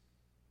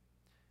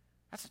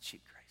 That's a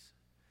cheap grace.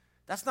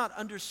 That's not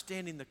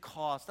understanding the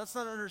cost. That's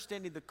not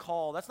understanding the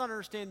call. That's not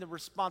understanding the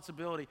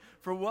responsibility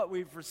for what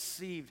we've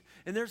received.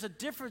 And there's a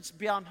difference,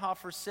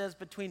 Bonhoeffer says,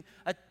 between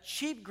a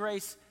cheap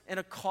grace and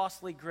a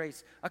costly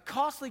grace. A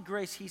costly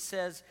grace, he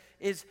says,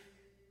 is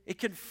it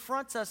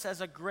confronts us as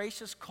a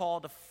gracious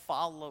call to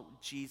follow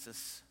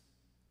Jesus.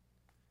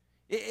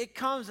 It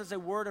comes as a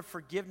word of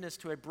forgiveness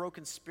to a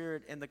broken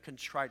spirit and the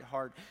contrite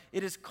heart.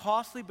 It is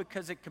costly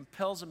because it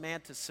compels a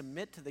man to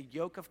submit to the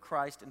yoke of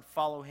Christ and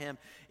follow him.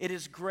 It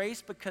is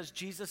grace because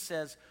Jesus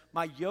says,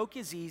 my yoke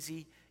is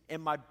easy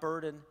and my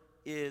burden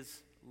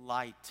is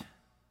light.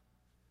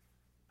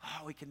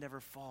 Oh, we can never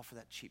fall for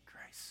that cheap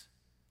grace.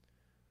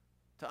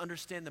 to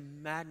understand the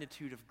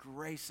magnitude of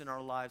grace in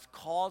our lives,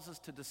 calls us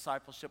to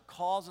discipleship,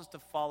 calls us to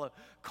follow,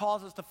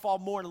 calls us to fall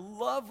more in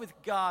love with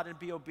God and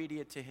be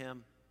obedient to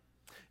Him.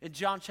 In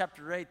John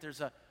chapter 8,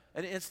 there's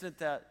an incident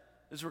that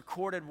is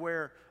recorded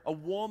where a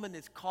woman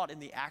is caught in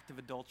the act of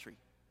adultery.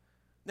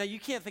 Now, you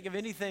can't think of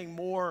anything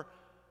more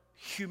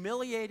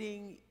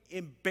humiliating,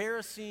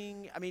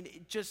 embarrassing,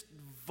 just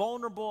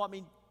vulnerable,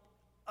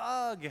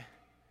 ugh.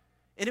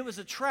 And it was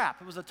a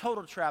trap. It was a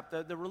total trap.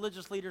 The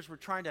religious leaders were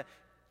trying to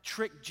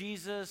trick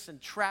Jesus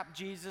and trap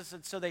Jesus,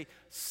 and so they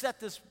set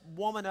this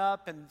woman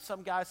up, and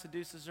some guy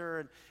seduces her,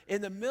 and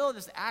in the middle of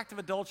this act of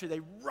adultery, they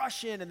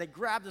rush in and they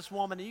grab this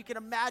woman, and you can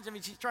imagine,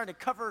 she's trying to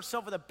cover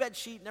herself with a bed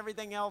sheet and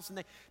everything else, and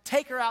they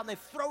take her out and they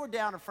throw her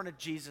down in front of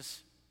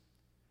Jesus.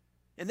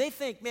 And they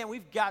think, man,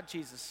 we've got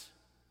Jesus.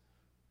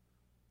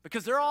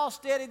 Because they're all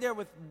standing there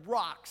with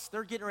rocks.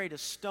 They're getting ready to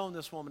stone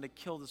this woman, to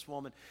kill this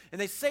woman. And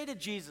they say to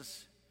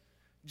Jesus,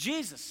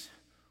 Jesus,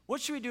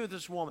 what should we do with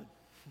this woman?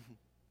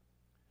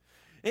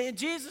 And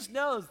Jesus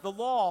knows the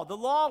law. The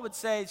law would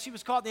say she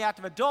was caught in the act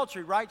of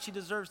adultery, right? She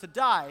deserves to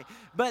die.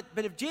 But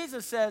if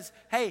Jesus says,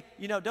 hey,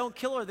 don't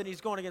kill her, then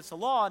he's going against the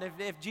law. And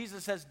if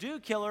Jesus says, do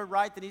kill her,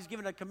 right, then he's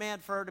given a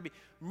command for her to be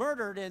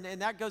murdered,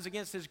 and that goes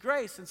against his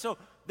grace. And so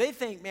they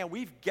think, man,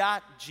 we've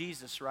got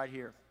Jesus right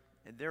here.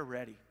 And they're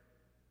ready,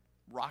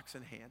 rocks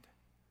in hand.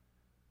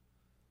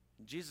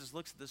 And Jesus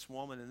looks at this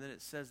woman, and then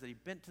it says that he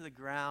bent to the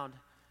ground,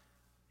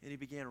 and he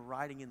began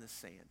writing in the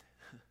sand.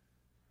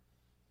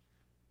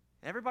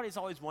 Everybody's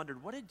always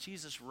wondered, what did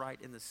Jesus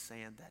write in the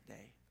sand that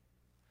day?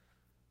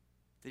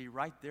 Did he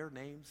write their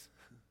names,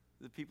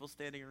 the people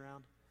standing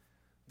around?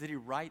 Did he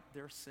write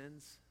their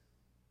sins?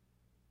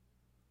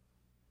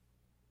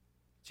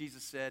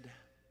 Jesus said,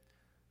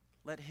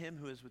 let him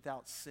who is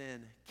without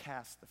sin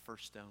cast the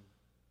first stone.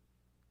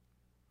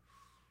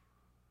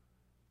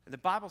 And the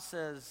Bible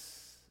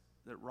says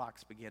that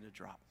rocks began to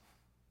drop.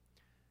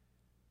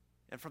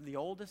 And from the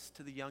oldest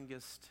to the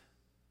youngest,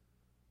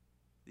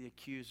 the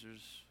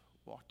accusers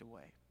walked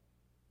away.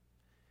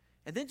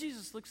 And then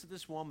Jesus looks at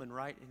this woman,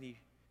 right, and he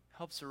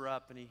helps her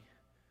up, and he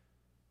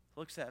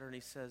looks at her and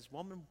he says,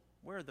 woman,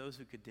 where are those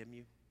who condemn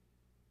you?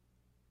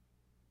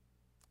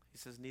 He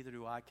says, neither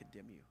do I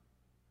condemn you.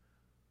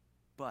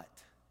 But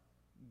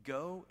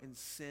go and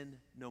sin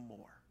no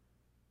more.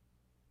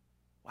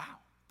 Wow,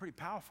 pretty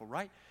powerful,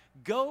 right?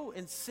 Go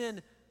and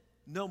sin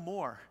no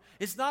more.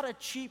 It's not a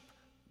cheap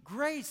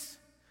grace.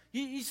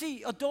 You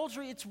see,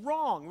 adultery, it's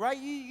wrong, right?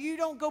 You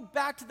don't go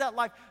back to that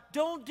life.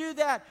 Don't do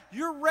that.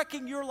 You're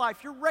wrecking your life.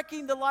 You're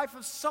wrecking the life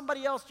of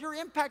somebody else. You're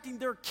impacting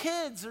their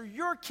kids or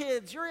your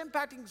kids. You're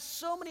impacting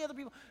so many other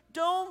people.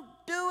 Don't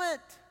do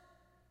it.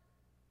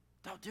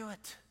 Don't do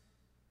it.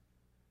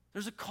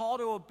 There's a call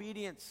to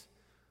obedience.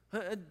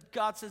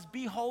 God says,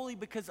 be holy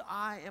because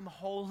I am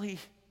holy.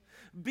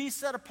 Be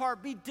set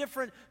apart. Be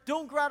different.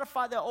 Don't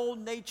gratify the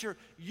old nature.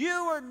 You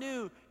are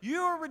new.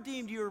 You are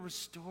redeemed. You are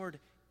restored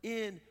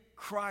in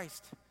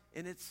Christ,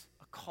 and it's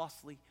a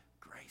costly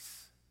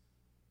grace.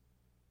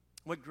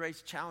 What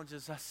grace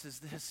challenges us is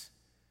this.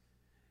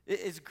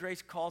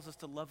 Grace calls us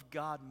to love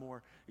God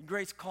more.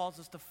 Grace calls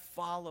us to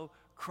follow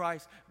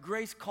Christ.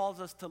 Grace calls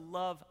us to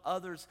love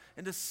others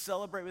and to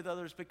celebrate with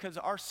others because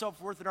our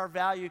self-worth and our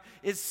value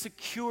is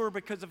secure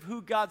because of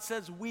who God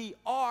says we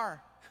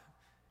are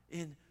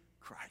in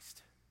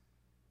Christ.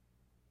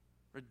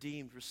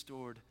 Redeemed,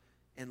 restored,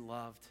 and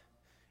loved.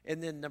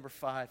 And then number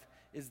 5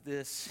 is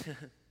this.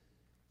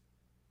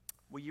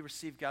 Will you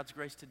receive God's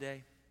grace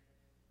today?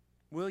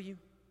 Will you?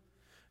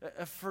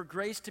 For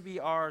grace to be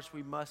ours,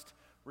 we must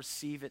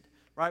receive it.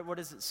 Right? What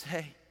does it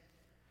say?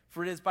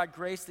 For it is by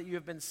grace that you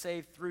have been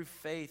saved through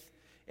faith.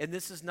 And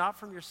this is not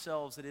from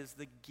yourselves, it is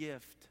the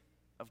gift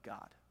of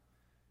God.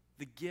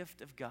 The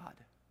gift of God.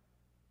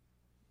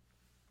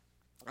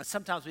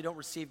 Sometimes we don't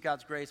receive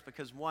God's grace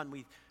because, one,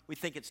 we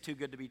think it's too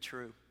good to be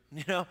true.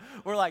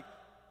 We're like,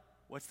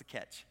 what's the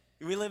catch?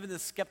 We live in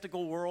this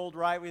skeptical world,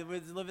 right? We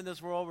live in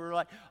this world where we're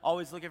like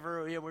always looking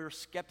for, we're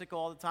skeptical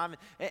all the time.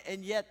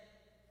 And yet,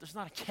 there's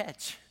not a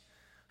catch.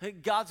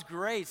 God's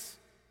grace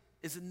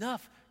is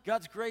enough.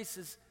 God's grace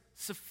is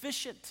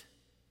sufficient.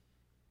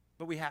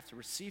 But we have to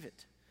receive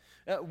it.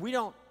 We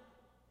don't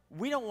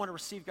want to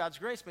receive God's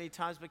grace many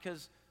times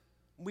because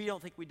we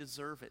don't think we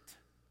deserve it,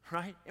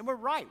 right? And we're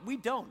right. We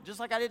don't. Just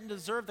like I didn't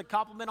deserve the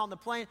compliment on the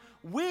plane,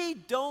 we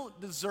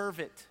don't deserve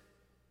it.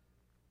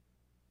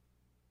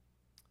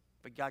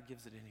 But God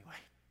gives it anyway.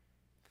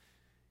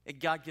 And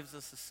God gives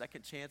us a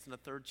second chance and a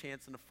third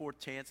chance and a fourth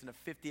chance and a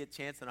 50th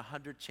chance and a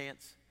 100th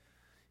chance.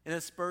 And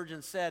as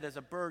Spurgeon said, as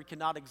a bird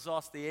cannot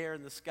exhaust the air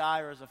in the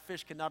sky or as a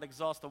fish cannot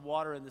exhaust the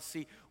water in the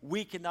sea,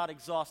 we cannot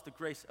exhaust the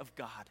grace of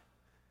God.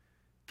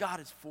 God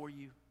is for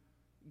you.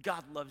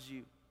 God loves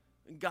you.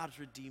 And God has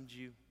redeemed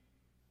you.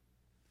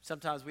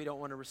 Sometimes we don't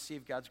want to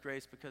receive God's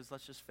grace because,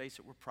 let's just face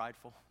it, we're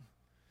prideful.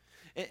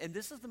 And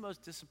this is the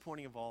most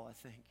disappointing of all, I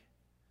think.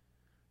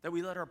 That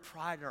we let our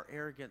pride and our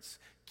arrogance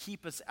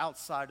keep us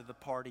outside of the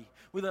party.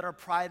 We let our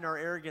pride and our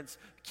arrogance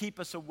keep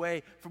us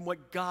away from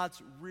what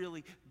God's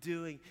really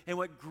doing. And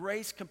what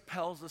grace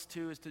compels us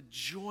to is to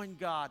join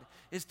God,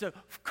 is to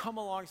come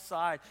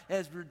alongside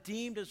as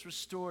redeemed, as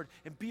restored,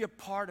 and be a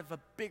part of a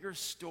bigger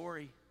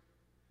story.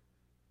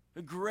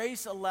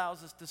 Grace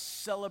allows us to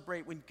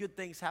celebrate when good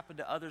things happen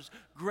to others.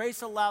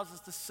 Grace allows us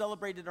to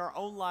celebrate in our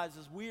own lives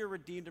as we are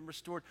redeemed and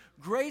restored.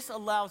 Grace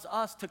allows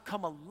us to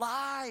come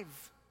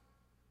alive.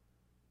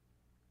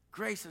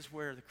 Grace is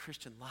where the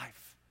Christian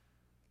life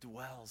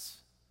dwells.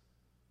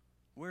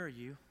 Where are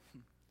you?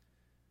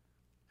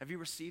 Have you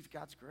received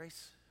God's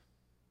grace?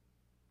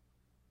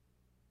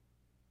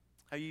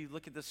 How you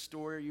look at this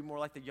story, are you more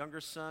like the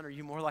younger son? Or are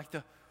you more like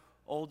the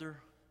older?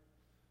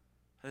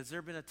 Has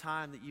there been a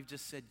time that you've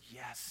just said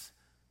yes,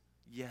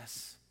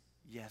 yes,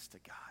 yes to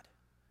God?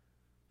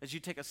 As you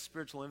take a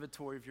spiritual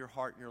inventory of your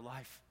heart and your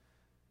life,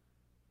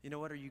 you know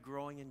what? Are you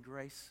growing in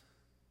grace?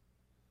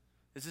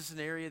 Is this an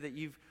area that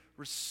you've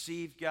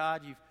received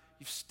God?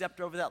 You've stepped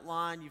over that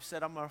line. You've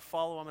said, I'm going to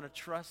follow, I'm going to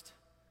trust.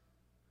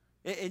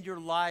 In your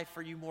life,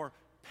 are you more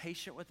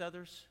patient with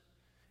others?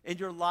 In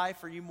your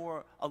life, are you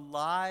more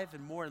alive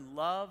and more in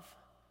love?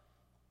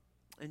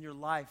 In your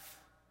life,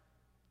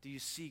 do you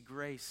see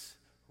grace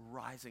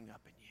rising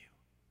up in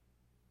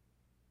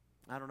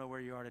you? I don't know where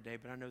you are today,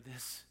 but I know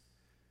this,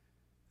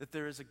 that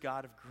there is a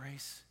God of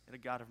grace and a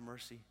God of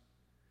mercy,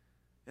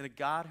 and a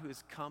God who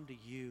has come to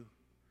you.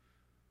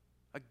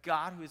 A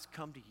God who has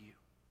come to you.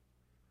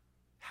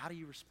 How do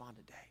you respond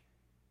today?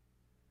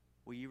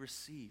 Will you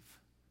receive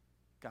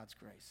God's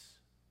grace?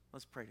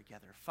 Let's pray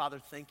together. Father,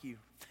 thank you,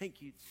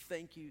 thank you,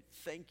 thank you,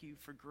 thank you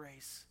for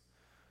grace.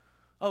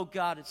 Oh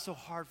God, it's so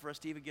hard for us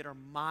to even get our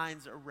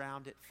minds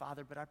around it,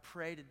 Father, but I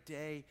pray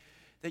today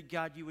that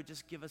God, you would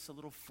just give us a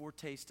little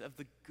foretaste of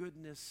the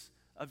goodness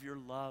of your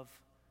love.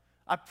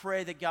 I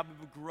pray that God, we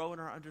would grow in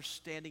our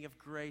understanding of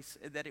grace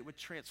and that it would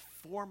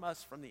transform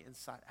us from the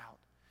inside out.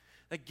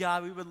 That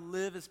God, we would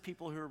live as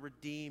people who are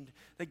redeemed.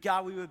 That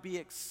God, we would be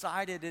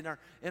excited in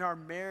our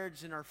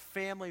marriage, in our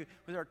family,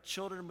 with our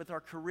children, with our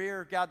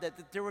career. God,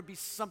 that there would be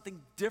something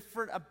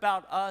different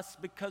about us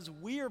because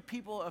we are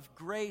people of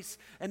grace,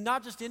 and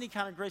not just any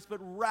kind of grace, but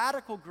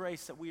radical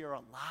grace, that we are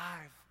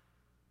alive.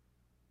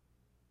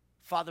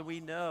 Father, we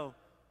know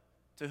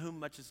to whom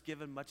much is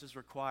given, much is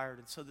required.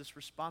 And so this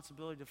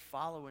responsibility to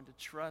follow and to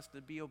trust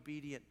and be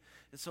obedient.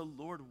 And so,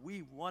 Lord,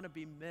 we want to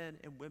be men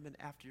and women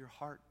after your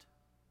heart.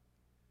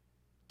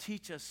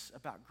 Teach us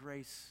about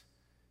grace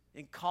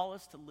and call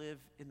us to live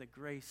in the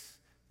grace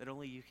that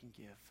only you can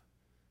give.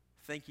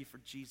 Thank you for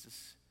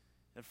Jesus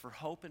and for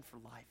hope and for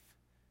life.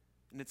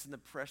 And it's in the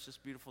precious,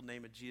 beautiful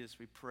name of Jesus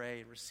we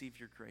pray and receive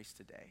your grace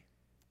today.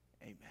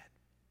 Amen.